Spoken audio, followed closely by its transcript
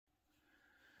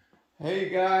Hey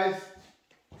guys,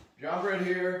 Britt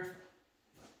here.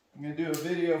 I'm going to do a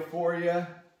video for you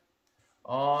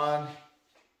on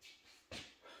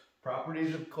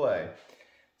properties of clay.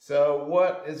 So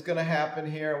what is going to happen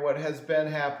here, what has been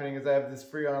happening is I have this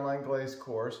free online glaze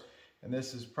course, and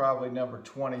this is probably number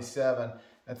 27.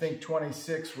 I think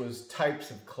 26 was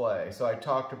types of clay. So I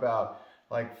talked about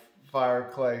like fire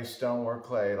clay, stonework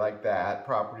clay, like that,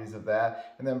 properties of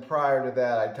that. And then prior to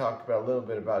that, I talked about a little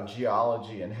bit about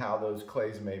geology and how those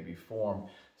clays may be formed.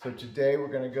 So today we're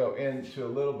going to go into a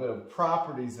little bit of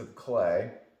properties of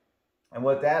clay. And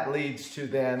what that leads to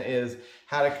then is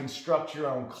how to construct your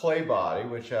own clay body,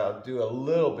 which I'll do a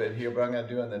little bit here, but I'm going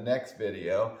to do in the next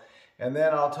video. And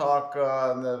then I'll talk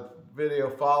in the video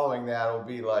following that will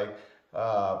be like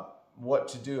what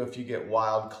to do if you get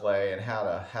wild clay and how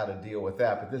to deal with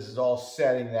that. But this is all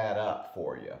setting that up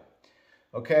for you.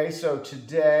 Okay, so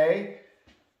today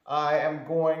I am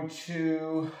going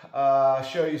to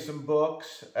show you some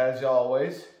books, as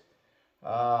always.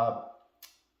 And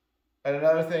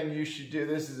another thing you should do,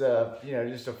 this is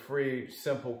just a free,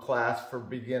 simple class for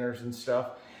beginners and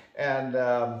stuff. And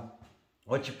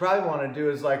what you probably want to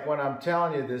do is, like, when I'm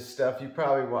telling you this stuff, you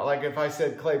probably want, like if I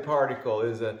said clay particle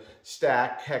is a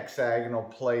stacked hexagonal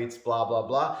plates, blah, blah,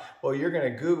 blah. Well, you're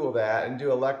going to Google that and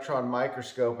do electron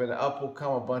microscope, and up will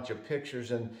come a bunch of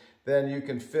pictures, and then you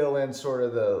can fill in sort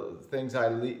of the things I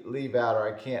leave out or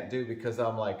I can't do because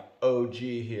I'm like OG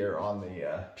here on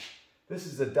the, this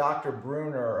is a Dr.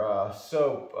 Bruner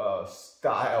soap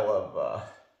style of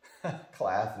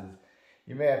classes.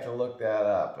 You may have to look that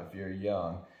up if you're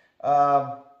young.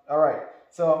 All right,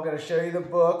 so I'm going to show you the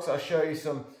books. I'll show you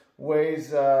some ways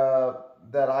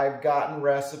that I've gotten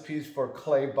recipes for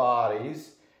clay bodies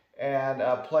and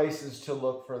places to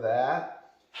look for that.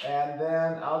 And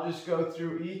then I'll just go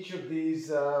through each of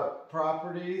these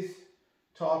properties,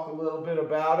 talk a little bit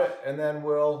about it, and then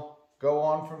we'll go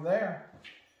on from there.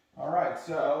 All right,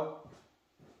 so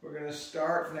we're going to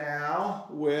start now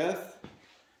with,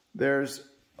 there's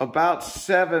about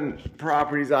 7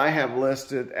 properties I have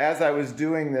listed. As I was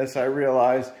doing this, I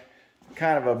realized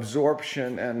kind of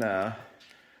absorption and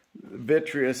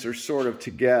vitreous are sort of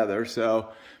together. So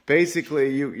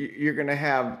basically you're going to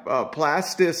have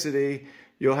plasticity,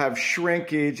 you'll have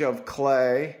shrinkage of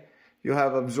clay, you'll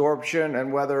have absorption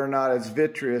and whether or not it's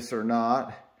vitreous or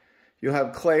not, you'll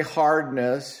have clay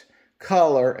hardness,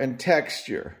 color, and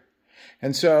texture.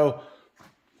 And so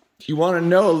you want to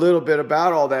know a little bit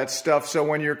about all that stuff, so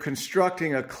when you're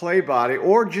constructing a clay body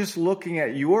or just looking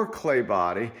at your clay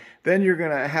body, then you're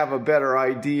going to have a better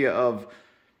idea of,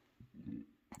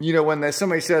 when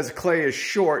somebody says clay is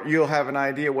short, you'll have an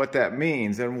idea what that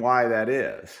means and why that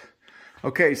is.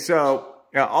 Okay, so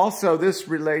also this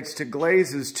relates to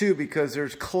glazes too, because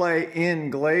there's clay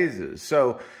in glazes.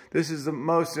 So this is the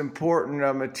most important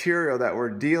material that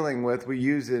we're dealing with. We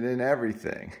use it in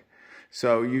everything.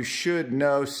 So you should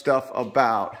know stuff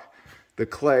about the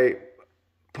clay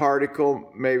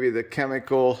particle, maybe the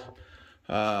chemical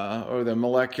or the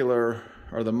molecular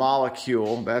or the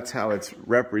molecule. That's how it's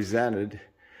represented.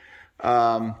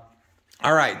 All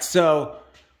right, so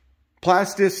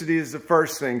plasticity is the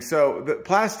first thing. So the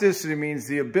plasticity means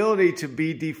the ability to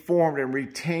be deformed and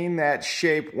retain that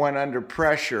shape when under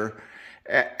pressure,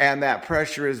 and that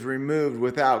pressure is removed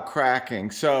without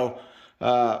cracking. So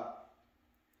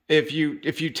if you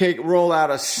roll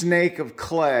out a snake of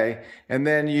clay and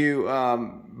then you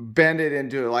bend it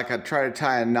into try to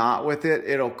tie a knot with it,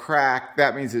 it'll crack.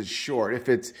 That means it's short. If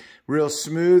it's real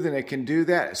smooth and it can do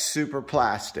that, it's super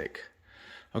plastic.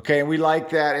 Okay, and we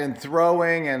like that in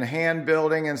throwing and hand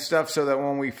building and stuff, so that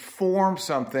when we form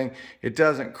something, it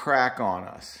doesn't crack on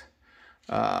us.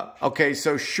 Okay,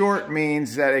 so short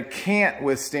means that it can't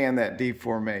withstand that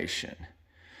deformation.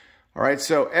 All right,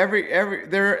 so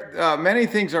many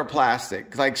things are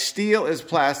plastic. Like steel is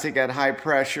plastic at high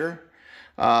pressure,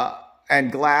 and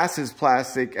glass is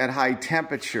plastic at high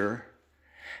temperature.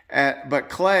 But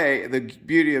clay, the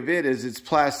beauty of it is it's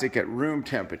plastic at room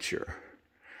temperature.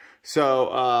 So,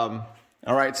 all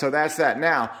right, so that's that.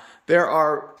 Now, there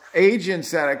are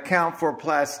agents that account for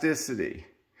plasticity,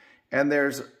 and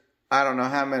there's, I don't know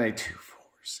how many,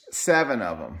 7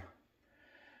 of them.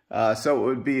 So it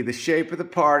would be the shape of the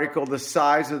particle, the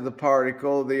size of the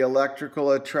particle, the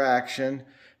electrical attraction,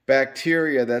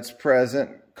 bacteria that's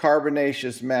present,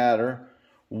 carbonaceous matter,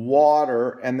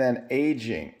 water, and then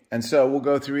aging. And so we'll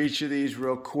go through each of these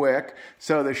real quick.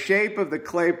 So the shape of the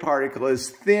clay particle is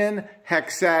thin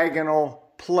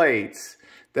hexagonal plates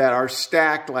that are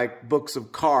stacked like books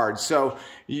of cards. So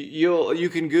you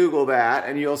can Google that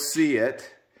and you'll see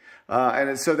it.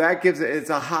 So that gives it's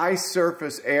a high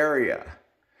surface area.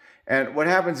 And what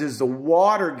happens is the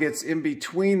water gets in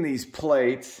between these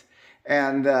plates,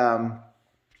 and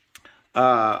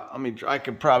I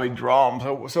could probably draw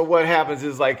them. So what happens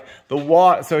is like the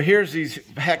water, so here's these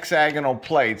hexagonal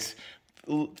plates,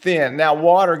 thin. Now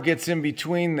water gets in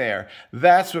between there.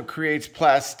 That's what creates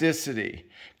plasticity,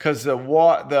 because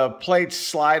the plates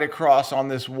slide across on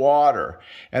this water.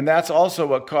 And that's also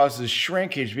what causes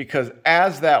shrinkage, because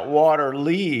as that water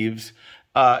leaves,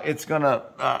 it's gonna,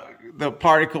 the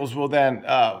particles will then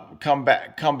come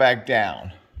back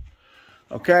down.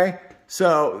 Okay?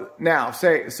 So now,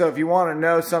 so if you want to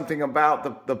know something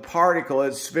about the particle,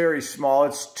 it's very small.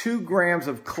 It's 2 grams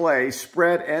of clay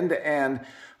spread end to end.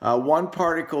 1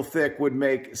 particle thick would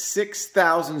make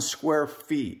 6,000 square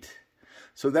feet.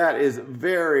 So that is a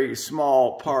very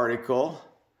small particle.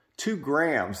 2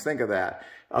 grams, think of that.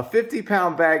 A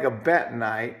 50-pound bag of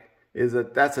bentonite,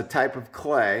 that's a type of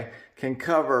clay, can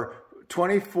cover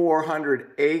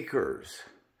 2,400 acres.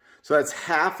 So that's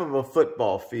half of a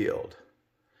football field.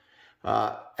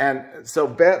 And so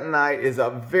bentonite is a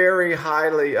very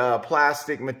highly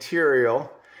plastic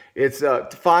material. It's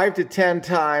 5 to 10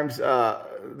 times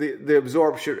the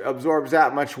absorption absorbs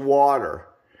that much water,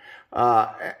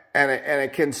 and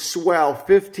it can swell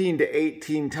 15 to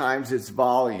 18 times its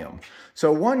volume.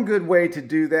 So one good way to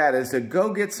do that is to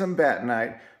go get some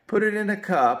bentonite, put it in a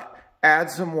cup,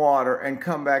 add some water, and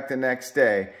come back the next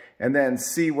day, and then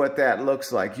see what that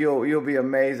looks like. You'll be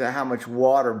amazed at how much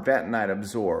water bentonite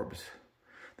absorbs.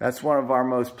 That's one of our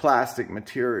most plastic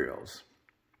materials.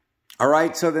 All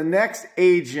right, so the next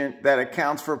agent that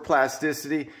accounts for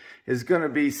plasticity is going to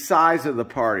be size of the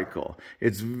particle.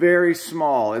 It's very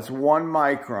small. It's 1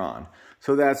 micron.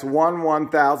 So that's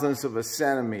 1/1000th of a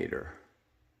centimeter.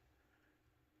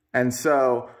 And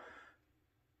so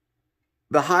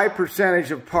the high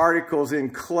percentage of particles in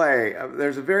clay,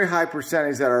 there's a very high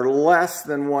percentage that are less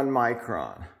than 1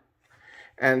 micron.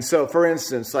 And so, for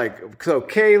instance, so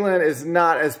kaolin is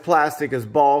not as plastic as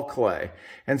ball clay.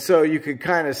 And so you can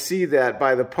kind of see that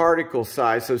by the particle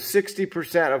size. So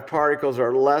 60% of particles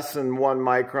are less than 1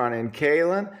 micron in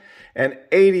kaolin, and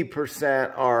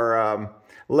 80% are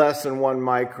less than 1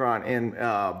 micron in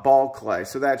ball clay.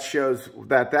 So that shows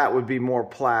that would be more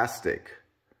plastic.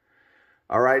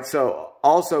 All right, so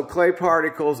also clay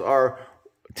particles are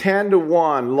 10 to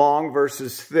 1 long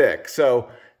versus thick. So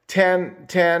 10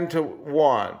 to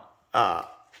 1,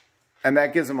 and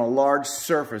that gives them a large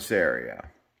surface area.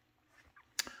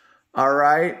 All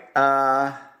right.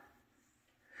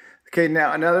 Okay,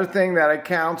 now another thing that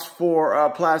accounts for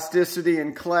plasticity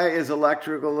in clay is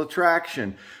electrical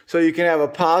attraction. So you can have a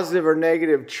positive or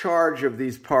negative charge of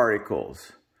these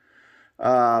particles.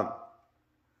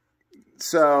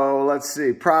 So let's see,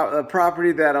 a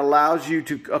property that allows you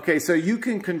to, okay, so you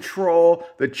can control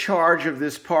the charge of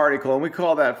this particle, and we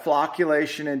call that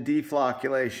flocculation and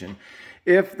deflocculation.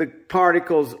 If the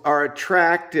particles are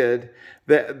attracted,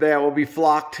 they will be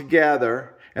flocked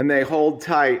together, and they hold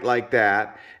tight like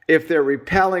that. If they're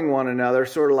repelling one another,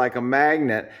 sort of like a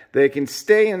magnet, they can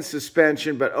stay in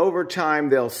suspension, but over time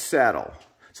they'll settle.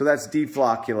 So that's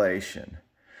deflocculation.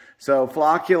 So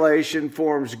flocculation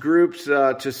forms groups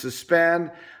to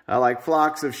suspend, like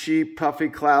flocks of sheep, puffy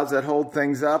clouds that hold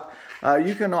things up.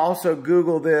 You can also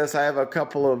Google this. I have a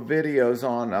couple of videos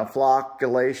on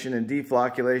flocculation and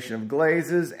deflocculation of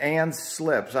glazes and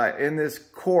slips. In this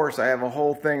course, I have a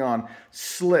whole thing on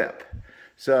slip.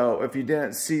 So if you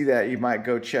didn't see that, you might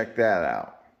go check that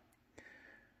out.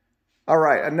 All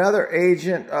right, another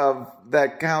agent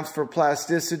that counts for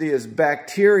plasticity is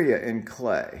bacteria in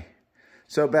clay.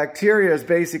 So bacteria is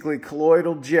basically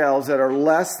colloidal gels that are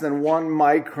less than 1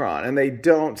 micron, and they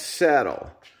don't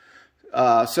settle.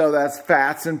 So that's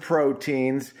fats and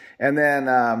proteins. And then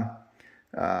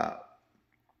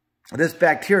this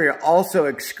bacteria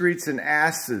also excretes an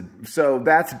acid. So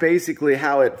that's basically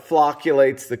how it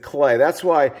flocculates the clay. That's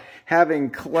why having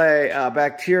clay,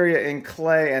 bacteria in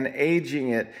clay and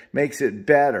aging it makes it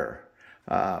better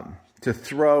to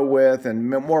throw with and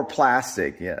more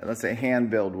plastic, let's say hand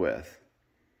build with.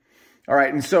 All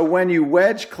right, and so when you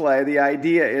wedge clay, the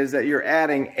idea is that you're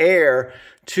adding air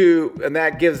to, and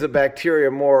that gives the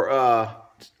bacteria more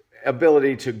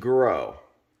ability to grow.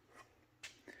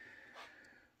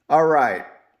 All right.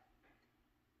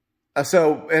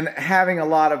 And having a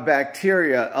lot of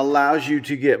bacteria allows you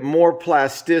to get more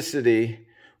plasticity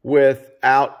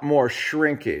without more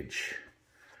shrinkage.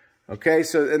 Okay,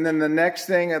 so, and then the next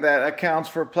thing that accounts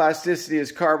for plasticity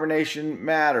is carbonation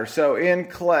matter. So in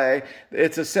clay,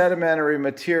 it's a sedimentary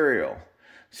material.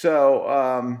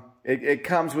 So it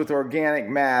comes with organic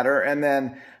matter, and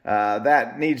then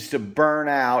that needs to burn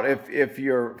out if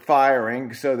you're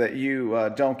firing so that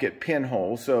you don't get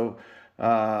pinholes. So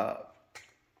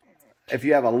if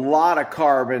you have a lot of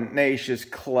carbonaceous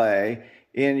clay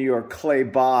in your clay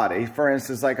body, for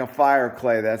instance, like a fire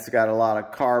clay that's got a lot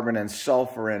of carbon and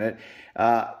sulfur in it,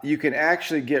 you can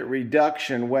actually get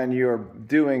reduction when you're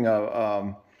doing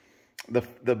the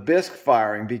bisque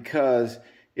firing, because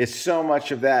it's so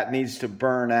much of that needs to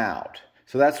burn out.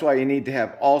 So that's why you need to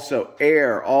have also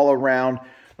air all around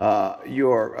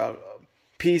your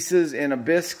pieces in a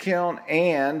bisque kiln,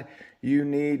 and you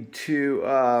need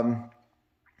to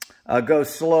go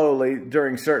slowly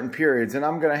during certain periods. And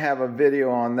I'm going to have a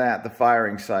video on that, the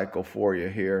firing cycle, for you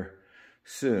here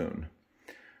soon.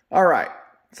 All right,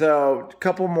 so a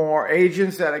couple more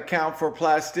agents that account for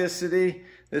plasticity.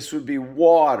 This would be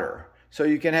water. So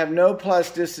you can have no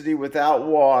plasticity without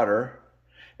water,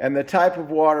 and the type of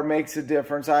water makes a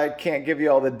difference. I can't give you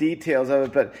all the details of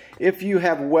it, but if you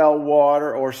have well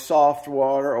water or soft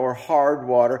water or hard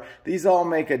water, these all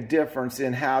make a difference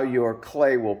in how your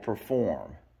clay will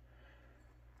perform.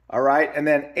 All right, and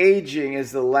then aging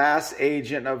is the last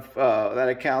agent of that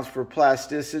accounts for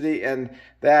plasticity, and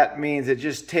that means it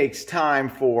just takes time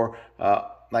for,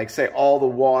 like say, all the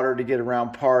water to get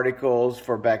around particles,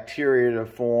 for bacteria to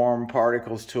form,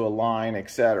 particles to align,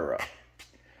 etc.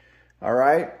 All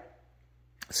right?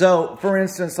 So, for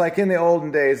instance, like in the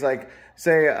olden days, like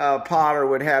say a potter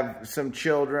would have some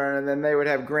children, and then they would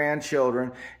have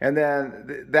grandchildren, and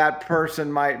then that person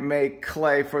might make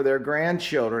clay for their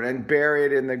grandchildren and bury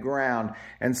it in the ground.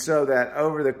 And so that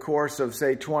over the course of,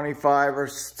 say, 25 or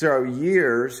so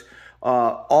years,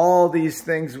 all these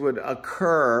things would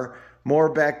occur. More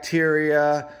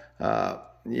bacteria,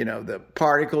 you know, the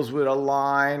particles would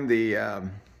align, the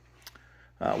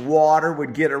water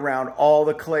would get around all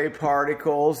the clay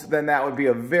particles. Then that would be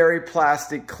a very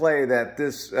plastic clay that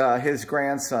his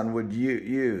grandson would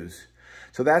use.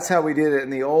 So that's how we did it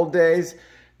in the old days.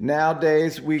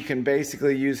 Nowadays, we can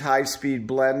basically use high-speed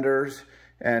blenders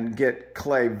and get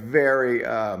clay very,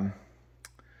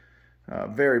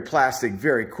 very plastic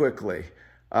very quickly.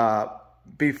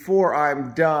 Before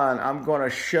I'm done, I'm going to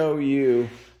show you,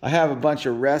 I have a bunch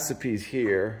of recipes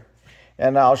here.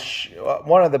 And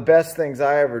one of the best things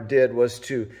I ever did was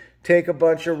to take a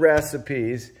bunch of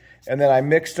recipes, and then I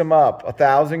mixed them up,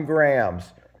 1,000 grams.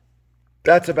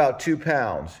 That's about 2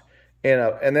 pounds.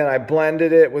 And then I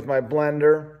blended it with my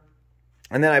blender,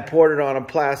 and then I poured it on a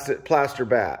plaster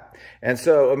bat. And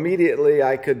so immediately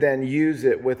I could then use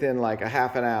it within like a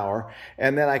half an hour,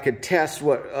 and then I could test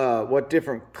what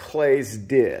different clays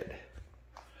did.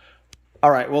 All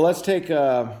right, well, let's take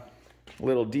a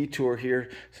little detour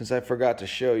here since I forgot to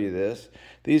show you this.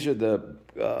 These are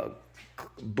the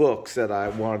books that I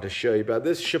wanted to show you about.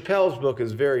 This Chappelle's book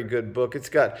is a very good book. It's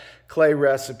got clay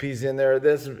recipes in there.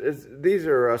 These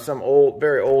are some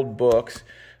very old books.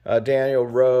 Daniel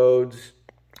Rhodes.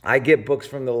 I get books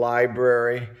from the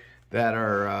library that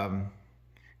are,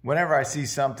 whenever I see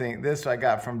something, this I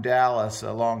got from Dallas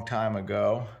a long time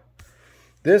ago.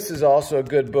 This is also a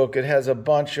good book. It has a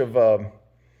bunch of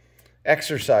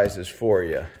exercises for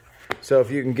you. So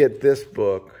if you can get this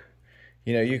book,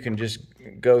 you know, you can just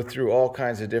go through all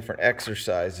kinds of different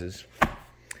exercises.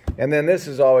 And then this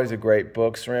is always a great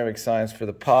book, Ceramic Science for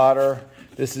the Potter.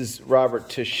 This is Robert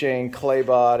Tuchane, Clay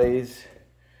Bodies,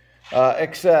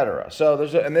 etc. So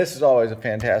and this is always a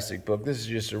fantastic book. This is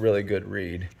just a really good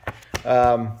read.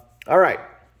 All right.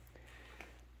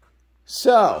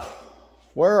 So,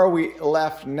 where are we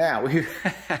left now?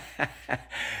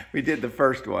 We did the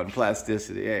first one,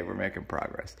 plasticity. Hey, we're making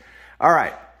progress. All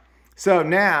right. So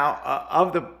now,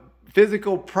 of the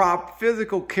physical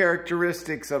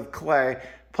characteristics of clay,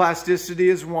 plasticity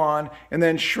is one, and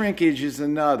then shrinkage is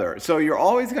another. So you're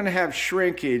always going to have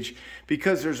shrinkage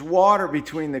because there's water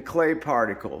between the clay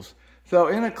particles. So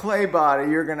in a clay body,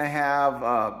 you're going to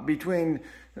have between,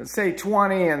 say,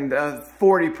 20 and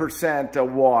 40%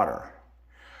 of water.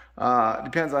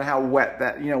 Depends on how wet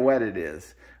wet it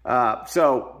is.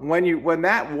 So when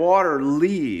that water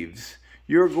leaves,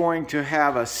 you're going to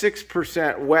have a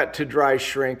 6% wet to dry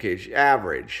shrinkage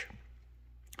average.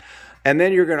 And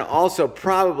then you're going to also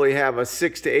probably have a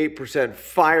 6 to 8%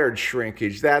 fired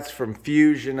shrinkage. That's from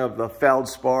fusion of the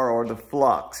feldspar or the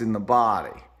flux in the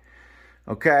body.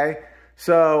 Okay?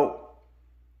 So,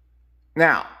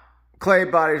 now, clay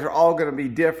bodies are all going to be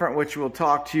different, which we'll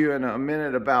talk to you in a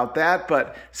minute about that.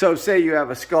 But, so say you have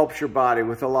a sculpture body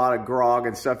with a lot of grog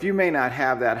and stuff. You may not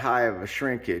have that high of a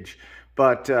shrinkage.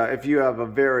 But if you have a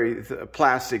very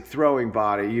plastic throwing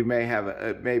body, you may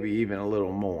have maybe even a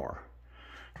little more.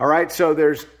 All right, so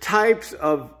there's types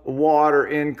of water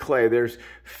in clay. There's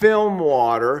film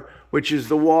water, which is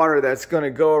the water that's going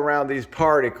to go around these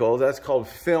particles. That's called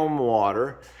film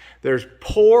water. There's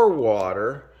pore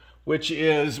water, which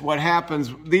is what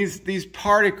happens. These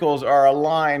particles are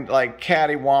aligned like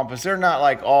cattywampus. They're not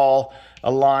like all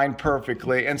aligned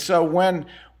perfectly. And so when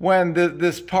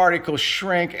this particles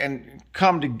shrink and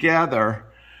come together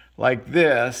like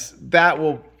this, that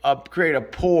will create a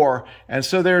pore, and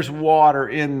so there's water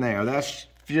in there. That's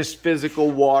just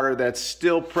physical water that's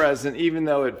still present. Even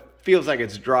though it feels like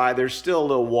it's dry, there's still a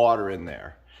little water in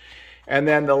there. And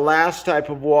then the last type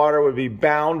of water would be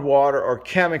bound water or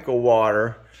chemical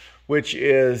water, which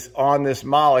is on this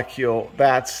molecule.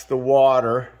 That's the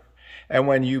water. And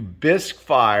when you bisque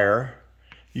fire,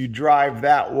 you drive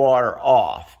that water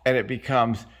off, and it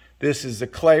becomes, this is a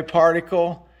clay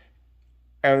particle.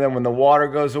 And then when the water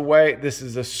goes away, this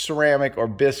is a ceramic or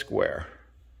bisqueware.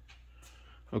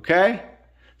 Okay?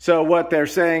 So what they're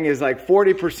saying is like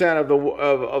 40%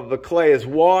 of the clay is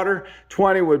water,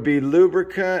 20 would be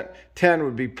lubricant, 10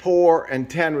 would be pore, and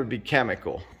 10 would be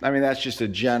chemical. I mean, that's just a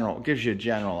general, gives you a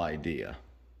general idea.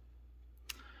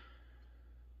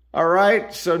 All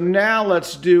right, so now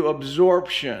let's do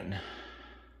absorption.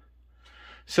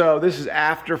 So this is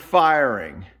after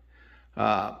firing.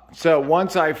 So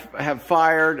once I have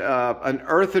fired an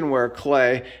earthenware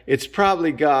clay, it's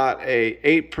probably got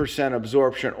a 8%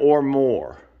 absorption or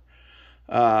more.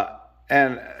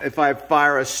 And if I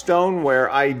fire a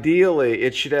stoneware, ideally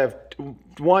it should have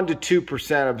 1 to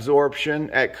 2% absorption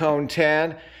at cone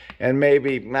 10, and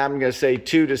maybe, I'm going to say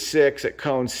 2 to 6 at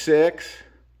cone 6.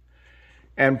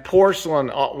 And porcelain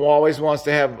always wants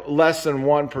to have less than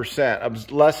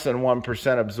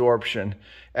 1% absorption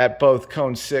at both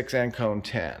cone 6 and cone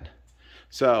 10.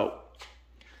 So,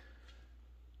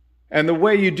 and the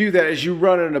way you do that is you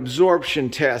run an absorption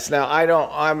test. Now, I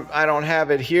don't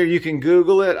have it here. You can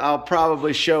Google it. I'll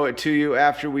probably show it to you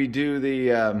after we do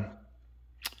the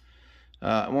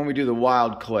when we do the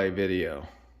wild clay video.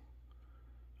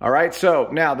 All right, so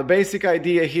now the basic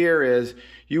idea here is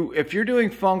if you're doing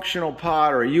functional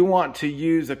pottery, you want to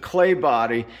use a clay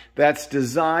body that's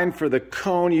designed for the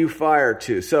cone you fire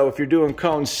to. So if you're doing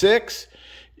cone 6,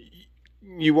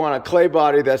 you want a clay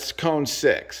body that's cone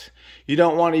 6. You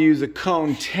don't want to use a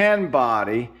cone 10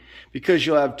 body because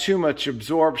you'll have too much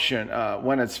absorption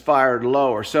when it's fired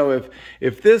lower. So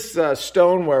if this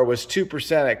stoneware was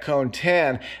 2% at cone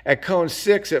 10, at cone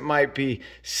 6 it might be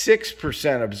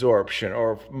 6% absorption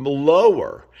or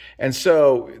lower. And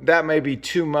so that may be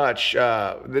too much.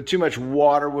 Too much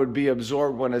water would be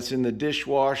absorbed when it's in the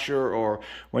dishwasher, or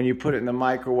when you put it in the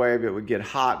microwave, it would get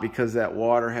hot because that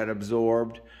water had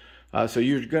absorbed. So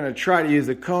you're going to try to use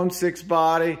a cone 6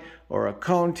 body or a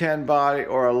cone 10 body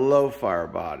or a low fire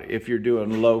body if you're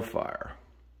doing low fire.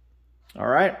 All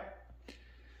right.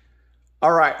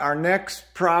 All right, our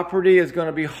next property is going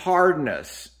to be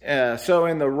hardness. So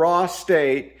in the raw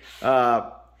state,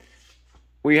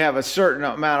 we have a certain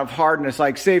amount of hardness.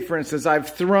 Like, say for instance, I've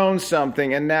thrown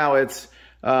something and now it's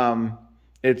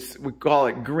we call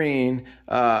it green,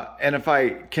 and if I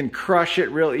can crush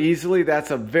it real easily,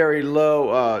 that's a very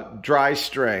low dry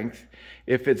strength.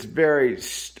 If it's very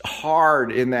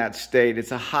hard in that state,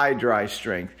 it's a high dry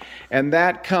strength. And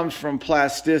that comes from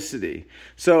plasticity.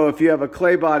 So if you have a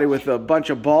clay body with a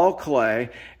bunch of ball clay,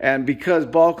 and because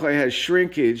ball clay has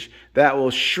shrinkage, that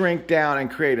will shrink down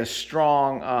and create a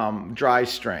strong dry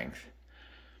strength.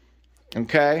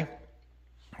 Okay?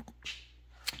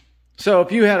 So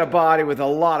if you had a body with a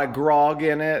lot of grog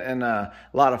in it and a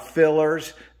lot of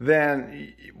fillers,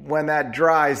 then when that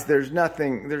dries, there's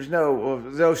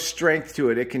no strength to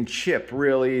it. It can chip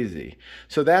real easy.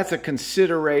 So that's a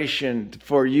consideration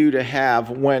for you to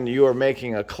have when you're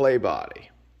making a clay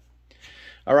body.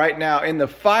 All right, now in the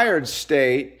fired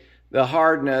state, the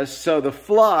hardness, so the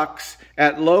flux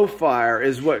at low fire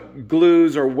is what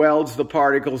glues or welds the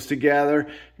particles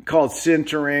together, called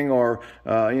sintering, or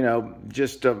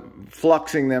just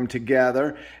fluxing them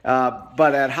together.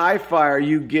 But at high fire,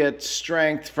 you get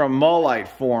strength from mullite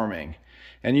forming.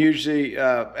 And usually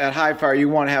at high fire, you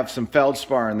want to have some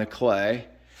feldspar in the clay.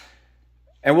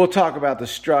 And we'll talk about the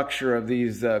structure of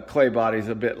these clay bodies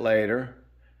a bit later.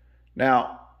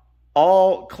 Now,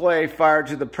 all clay fired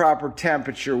to the proper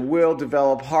temperature will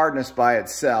develop hardness by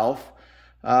itself,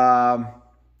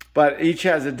 but each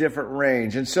has a different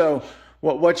range. And so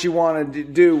what you want to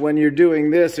do when you're doing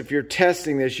this, if you're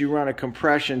testing this, you run a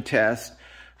compression test.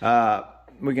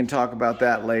 We can talk about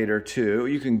that later too.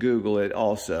 You can Google it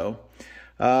also.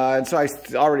 And so I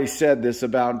already said this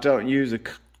about don't use a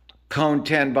cone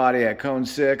 10 body at cone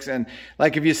 6. And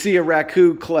like if you see a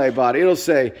raku clay body, it'll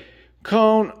say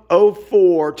cone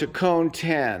 04 to cone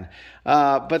 10.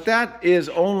 But that is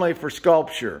only for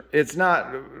sculpture. It's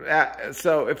not,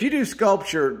 so if you do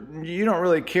sculpture, you don't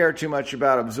really care too much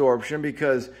about absorption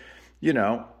because, you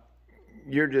know,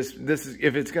 you're just,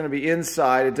 if it's going to be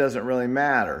inside, it doesn't really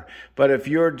matter. But if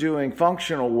you're doing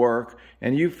functional work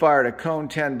and you fired a cone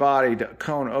 10 body to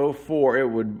cone 04, it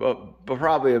would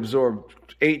probably absorb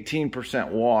 18%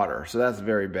 water. So that's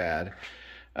very bad.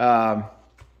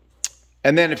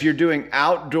 And then if you're doing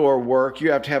outdoor work,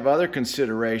 you have to have other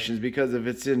considerations because if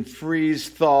it's in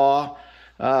freeze-thaw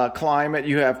climate,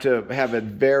 you have to have it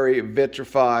very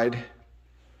vitrified.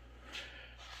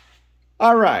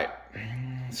 All right.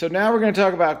 So now we're going to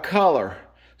talk about color.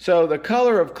 So the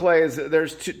color of clay is,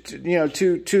 there's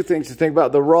two things to think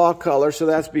about. The raw color, so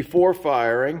that's before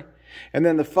firing, and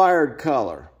then the fired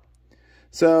color.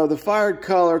 So the fired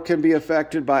color can be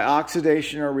affected by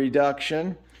oxidation or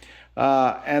reduction.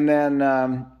 And then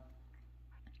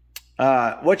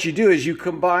what you do is you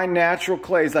combine natural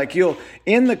clays. Like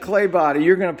in the clay body,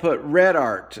 you're going to put red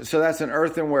art. So that's an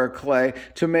earthenware clay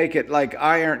to make it like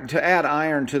iron, to add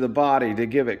iron to the body to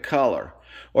give it color.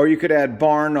 Or you could add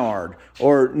Barnard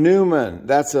or Newman.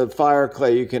 That's a fire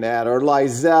clay you can add, or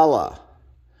Lizella.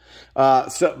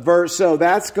 So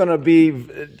that's going to be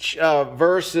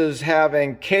versus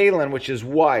having kaolin, which is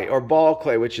white, or ball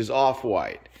clay, which is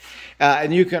off-white.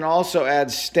 And you can also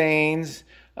add stains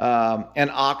and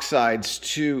oxides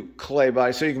to clay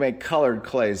body, so you can make colored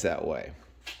clays that way.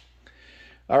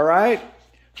 All right,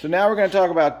 so now we're going to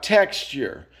talk about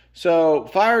texture. So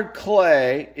fired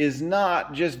clay is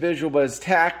not just visual, but it's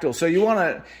tactile. So you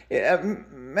want to,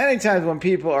 many times when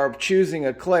people are choosing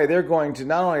a clay, they're going to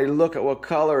not only look at what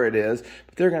color it is,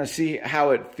 but they're going to see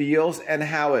how it feels and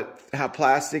how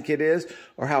plastic it is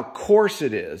or how coarse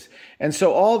it is. And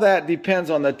so all that depends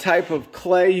on the type of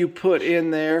clay you put in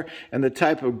there and the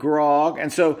type of grog.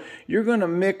 And so you're going to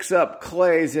mix up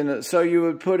clays in it. So you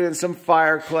would put in some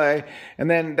fire clay, and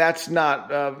then that's not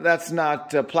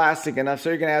plastic enough. So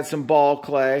you're going to add some ball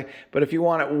clay. But if you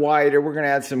want it whiter, we're going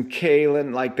to add some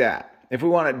kaolin, like that. If we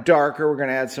want it darker, we're going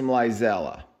to add some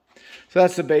Lizella. So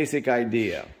that's the basic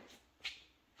idea.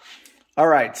 All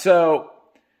right, so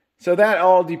that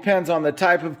all depends on the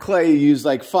type of clay you use,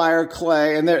 like fire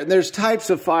clay. And there's types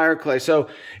of fire clay. So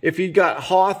if you got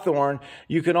hawthorn,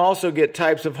 you can also get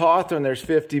types of hawthorn. There's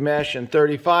 50 mesh and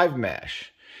 35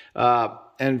 mesh.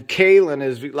 And kaolin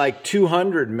is like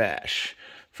 200 mesh.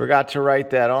 Forgot to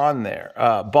write that on there.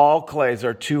 Ball clays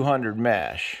are 200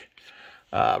 mesh.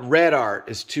 Red art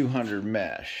is 200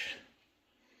 mesh.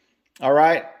 All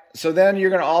right. So then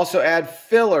you're going to also add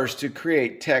fillers to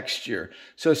create texture.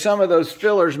 So some of those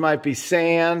fillers might be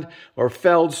sand or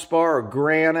feldspar or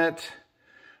granite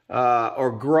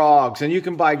or grogs. And you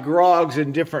can buy grogs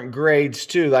in different grades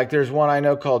too. Like there's one I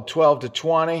know called 12 to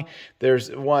 20.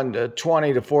 There's one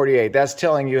 20 to 48. That's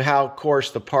telling you how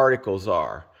coarse the particles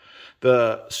are.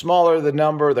 The smaller the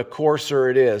number, the coarser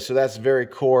it is. So that's very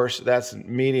coarse, that's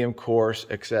medium coarse,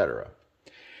 etc.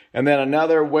 And then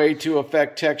another way to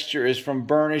affect texture is from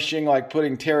burnishing, like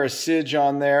putting terracige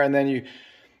on there, and then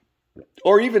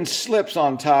or even slips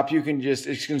on top. It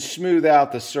can smooth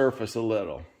out the surface a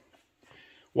little.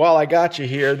 While I got you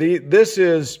here, this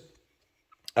is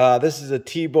a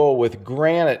T-bowl with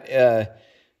granite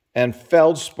and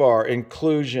feldspar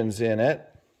inclusions in it.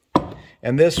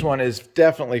 And this one is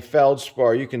definitely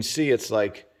feldspar. You can see it's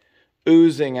like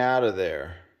oozing out of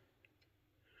there.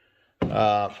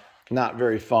 Not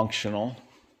very functional.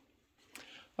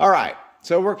 All right,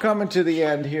 so we're coming to the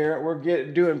end here. We're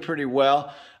doing pretty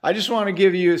well. I just want to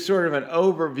give you sort of an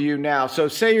overview now. So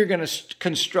say you're going to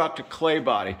construct a clay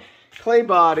body. Clay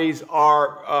bodies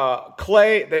are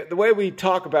clay. The way we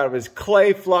talk about it is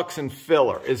clay, flux, and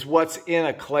filler is what's in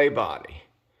a clay body.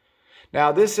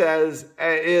 Now this is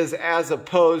as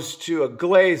opposed to a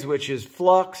glaze, which is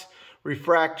flux,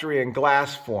 refractory, and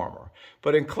glass former.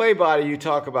 But in clay body, you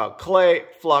talk about clay,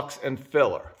 flux, and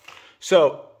filler.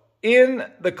 So in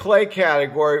the clay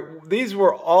category, these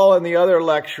were all in the other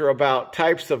lecture about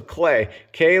types of clay: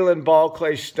 kaolin, ball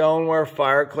clay, stoneware,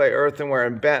 fire clay, earthenware,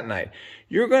 and bentonite.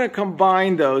 You're going to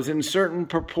combine those in certain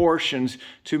proportions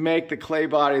to make the clay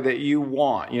body that you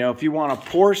want. You know, if you want a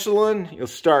porcelain, you'll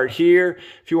start here.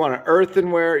 If you want an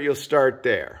earthenware, you'll start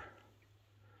there.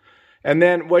 And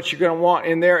then what you're going to want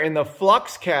in there, in the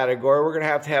flux category, we're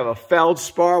going to have a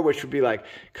feldspar, which would be like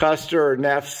Custer or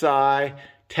Nefsi,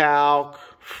 talc,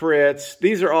 Fritz.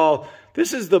 These are all,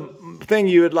 this is the thing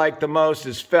you would like the most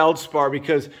is feldspar,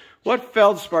 because what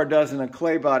feldspar does in a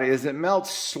clay body is it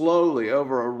melts slowly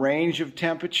over a range of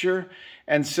temperature.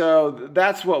 And so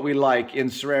that's what we like in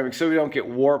ceramics, so we don't get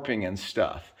warping and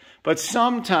stuff. But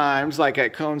sometimes, like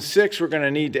at cone 6, we're going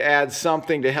to need to add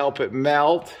something to help it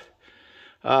melt.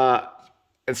 And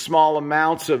small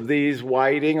amounts of these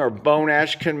whiting or bone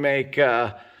ash can make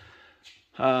whatever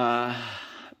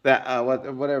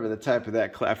the type of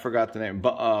that clay. I forgot the name.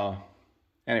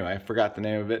 Anyway, I forgot the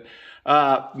name of it.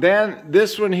 Then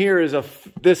this one here is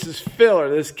this is filler,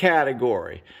 this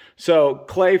category. So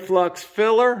clay flux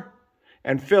filler,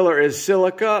 and filler is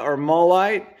silica or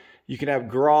mullite. You can have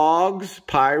grogs,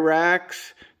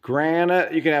 pyrax,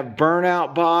 granite. You can have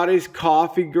burnout bodies,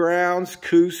 coffee grounds,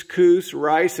 couscous,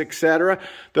 rice, etc.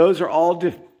 Those are all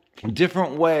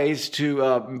different ways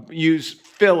to use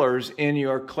fillers in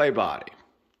your clay body.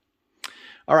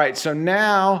 All right, so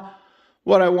now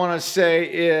what I want to say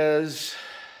is,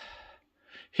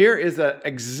 here is an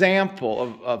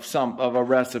example of a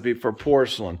recipe for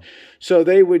porcelain. So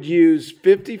they would use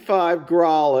 55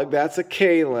 grolic, that's a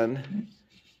kaolin,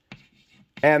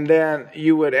 and then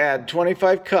you would add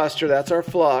 25 custard, that's our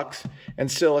flux,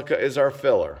 and silica is our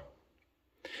filler.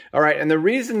 All right, and the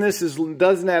reason this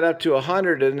doesn't add up to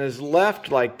 100 and is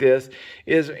left like this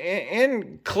is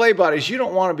in clay bodies, you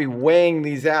don't want to be weighing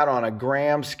these out on a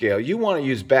gram scale. You want to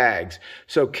use bags.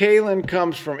 So kaolin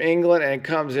comes from England and it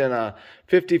comes in a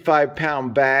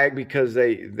 55-pound bag because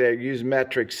they use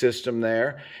metric system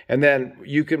there. And then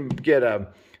you can get a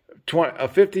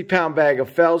 50-pound bag of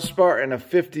feldspar and a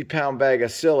 50-pound bag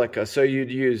of silica. So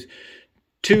you'd use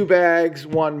 2 bags,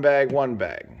 1 bag, 1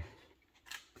 bag.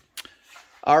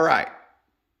 All right.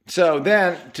 So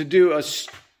then to do a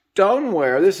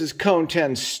stoneware, this is cone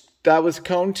 10. That was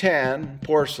cone 10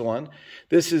 porcelain.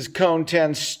 This is cone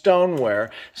 10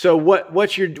 stoneware. So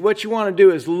what you want to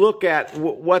do is look at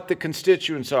what the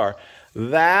constituents are.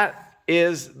 This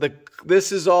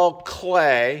is all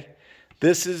clay.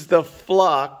 This is the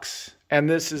flux, and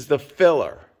this is the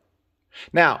filler.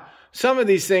 Now, some of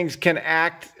these things can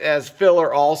act as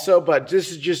filler also, but this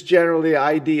is just generally the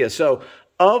idea. So,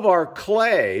 of our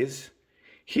clays,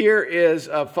 here is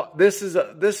this is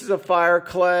a fire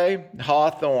clay,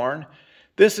 hawthorn.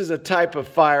 This is a type of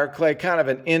fire clay, kind of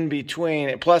an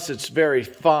in-between. Plus, it's very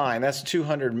fine. That's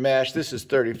 200 mesh. This is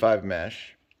 35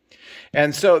 mesh.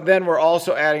 And so then we're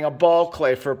also adding a ball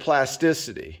clay for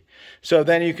plasticity. So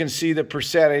then you can see the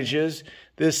percentages.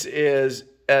 This is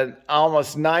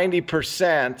almost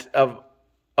 90% of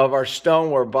our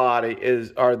stoneware body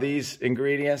are these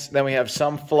ingredients. Then we have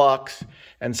some flux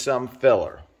and some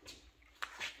filler.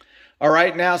 All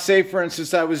right, now say for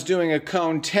instance I was doing a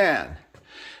cone 10.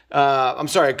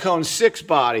 A cone 6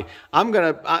 body. I'm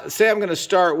gonna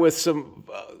start with some.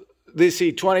 These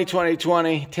see 20, 20,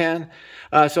 20, 10.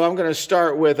 So I'm gonna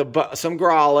start with some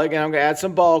grolic, and I'm gonna add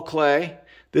some ball clay.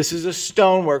 This is a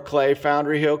stoneware clay,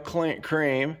 Foundry Hill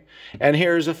cream, and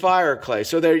here's a fire clay.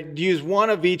 So they use one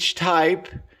of each type,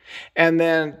 and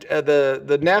then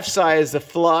the nephsi is the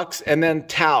flux, and then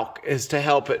talc is to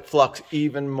help it flux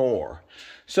even more.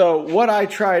 So what I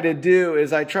try to do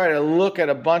is I try to look at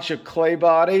a bunch of clay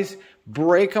bodies,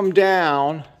 break them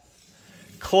down,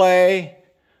 clay,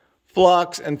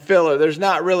 flux, and filler. There's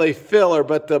not really filler,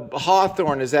 but the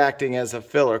hawthorn is acting as a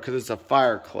filler because it's a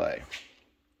fire clay.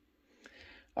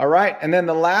 All right, and then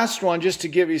the last one, just to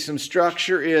give you some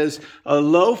structure, is a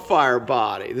low fire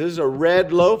body. This is a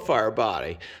red low fire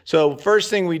body. So first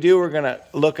thing we do, we're going to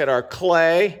look at our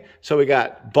clay. So we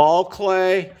got ball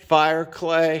clay, fire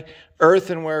clay,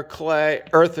 earthenware clay,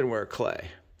 earthenware clay.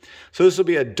 So this will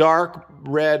be a dark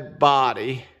red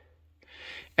body,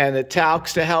 and the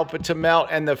talc's to help it to melt,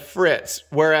 and the fritz.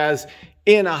 Whereas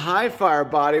in a high fire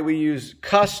body, we use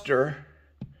custard,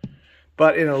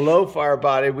 but in a low fire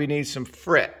body, we need some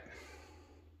frit.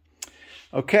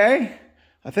 Okay,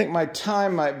 I think my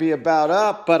time might be about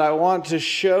up, but I want to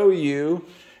show you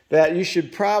that you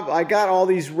should I got all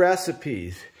these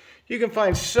recipes. You can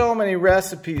find so many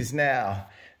recipes now.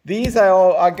 These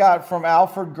I got from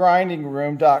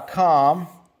alfredgrindingroom.com,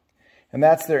 and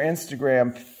that's their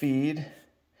Instagram feed.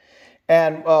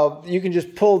 And you can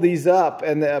just pull these up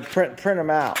and print them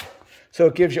out. So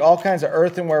it gives you all kinds of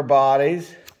earthenware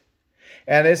bodies.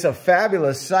 And it's a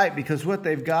fabulous site because what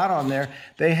they've got on there,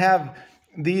 they have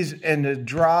these in the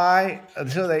dry,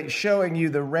 so they're showing you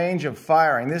the range of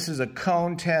firing. This is a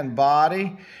cone 10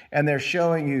 body, and they're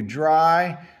showing you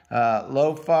dry,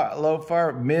 low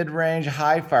fire, mid-range,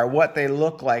 high fire, what they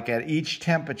look like at each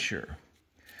temperature.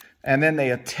 And then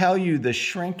they tell you the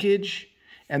shrinkage,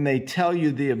 and they tell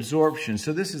you the absorption.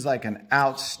 So this is like an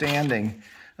outstanding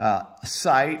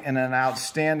site and an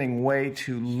outstanding way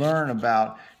to learn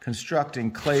about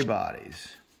constructing clay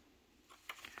bodies.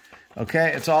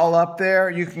 Okay, it's all up there.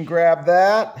 You can grab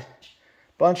that.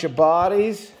 Bunch of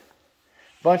bodies.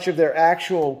 bunch of their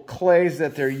actual clays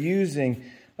that they're using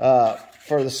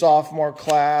for the sophomore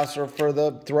class or for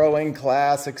the throwing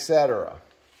class, etc.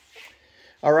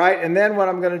 All right, and then what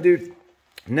I'm going to do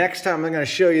next time, I'm going to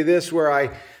show you this, where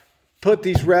I put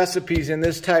these recipes in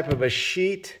this type of a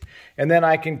sheet, and then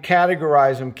I can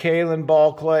categorize them: kaolin,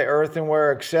 ball clay,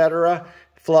 earthenware, etc.,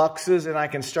 fluxes, and I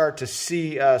can start to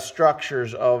see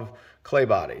structures of clay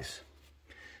bodies.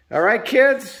 All right,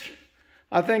 kids,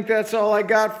 I think that's all I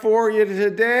got for you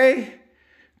today.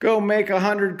 Go make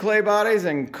 100 clay bodies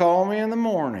and call me in the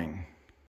morning.